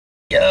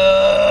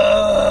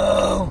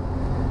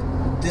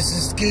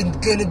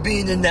gonna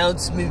be an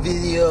announcement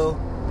video.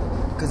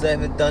 Because I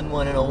haven't done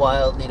one in a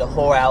while. Need to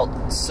whore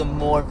out some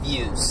more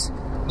views.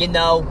 You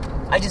know,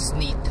 I just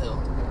need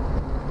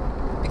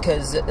to.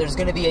 Because there's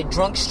gonna be a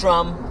Drunk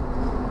Strum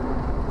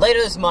later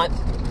this month.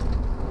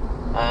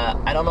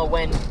 I don't know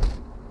when.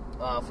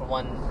 For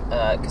one,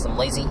 because I'm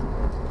lazy.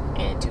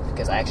 And two,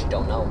 because I actually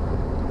don't know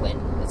when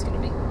it's gonna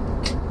be.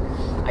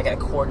 I gotta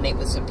coordinate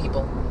with some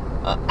people.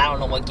 I don't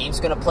know what game's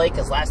gonna play,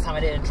 because last time I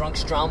did a Drunk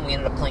Strum, we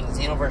ended up playing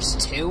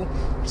Xenoverse 2,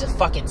 which is a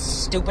fucking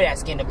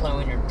stupid-ass game to play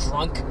when you're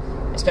drunk,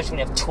 especially when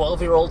you have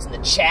 12-year-olds in the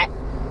chat.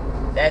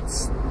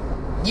 That's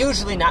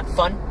usually not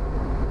fun,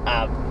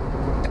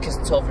 because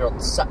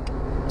 12-year-olds suck.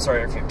 I'm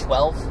sorry if you're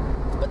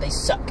 12, but they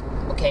suck,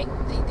 okay?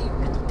 They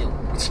really do.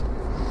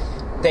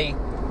 They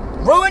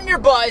ruin your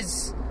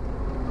buzz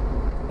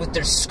with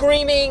their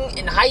screaming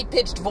and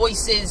high-pitched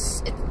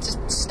voices. Just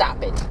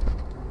stop it.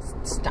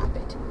 Stop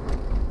it.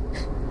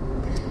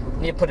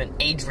 I need to put an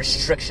age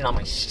restriction on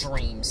my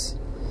streams.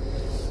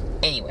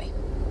 Anyway.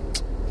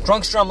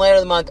 Drunk Strum later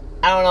in the month.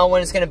 I don't know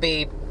when it's going to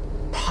be.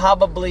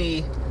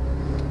 Probably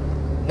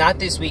not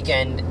this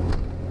weekend.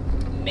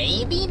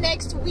 Maybe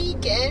next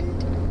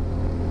weekend?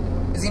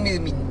 It's going to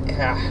be...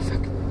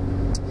 fuck.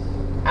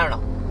 I don't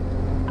know.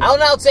 I'll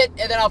announce it,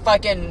 and then I'll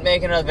fucking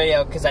make another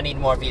video, because I need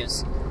more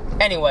views.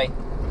 Anyway.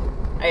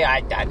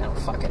 I don't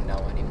fucking know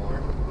anymore.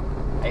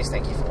 I just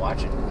thank you for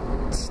watching.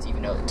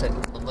 Even though it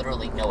took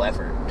literally no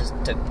effort. It just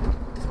took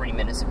 3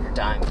 minutes of your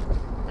time.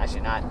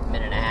 Actually not, a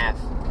minute and a half.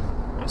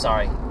 I'm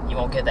sorry, you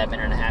won't get that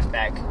minute and a half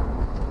back.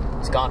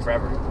 It's gone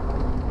forever.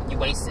 You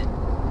wasted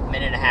a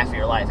minute and a half of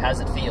your life. How does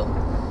it feel?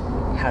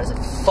 How does it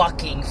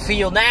fucking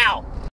feel now?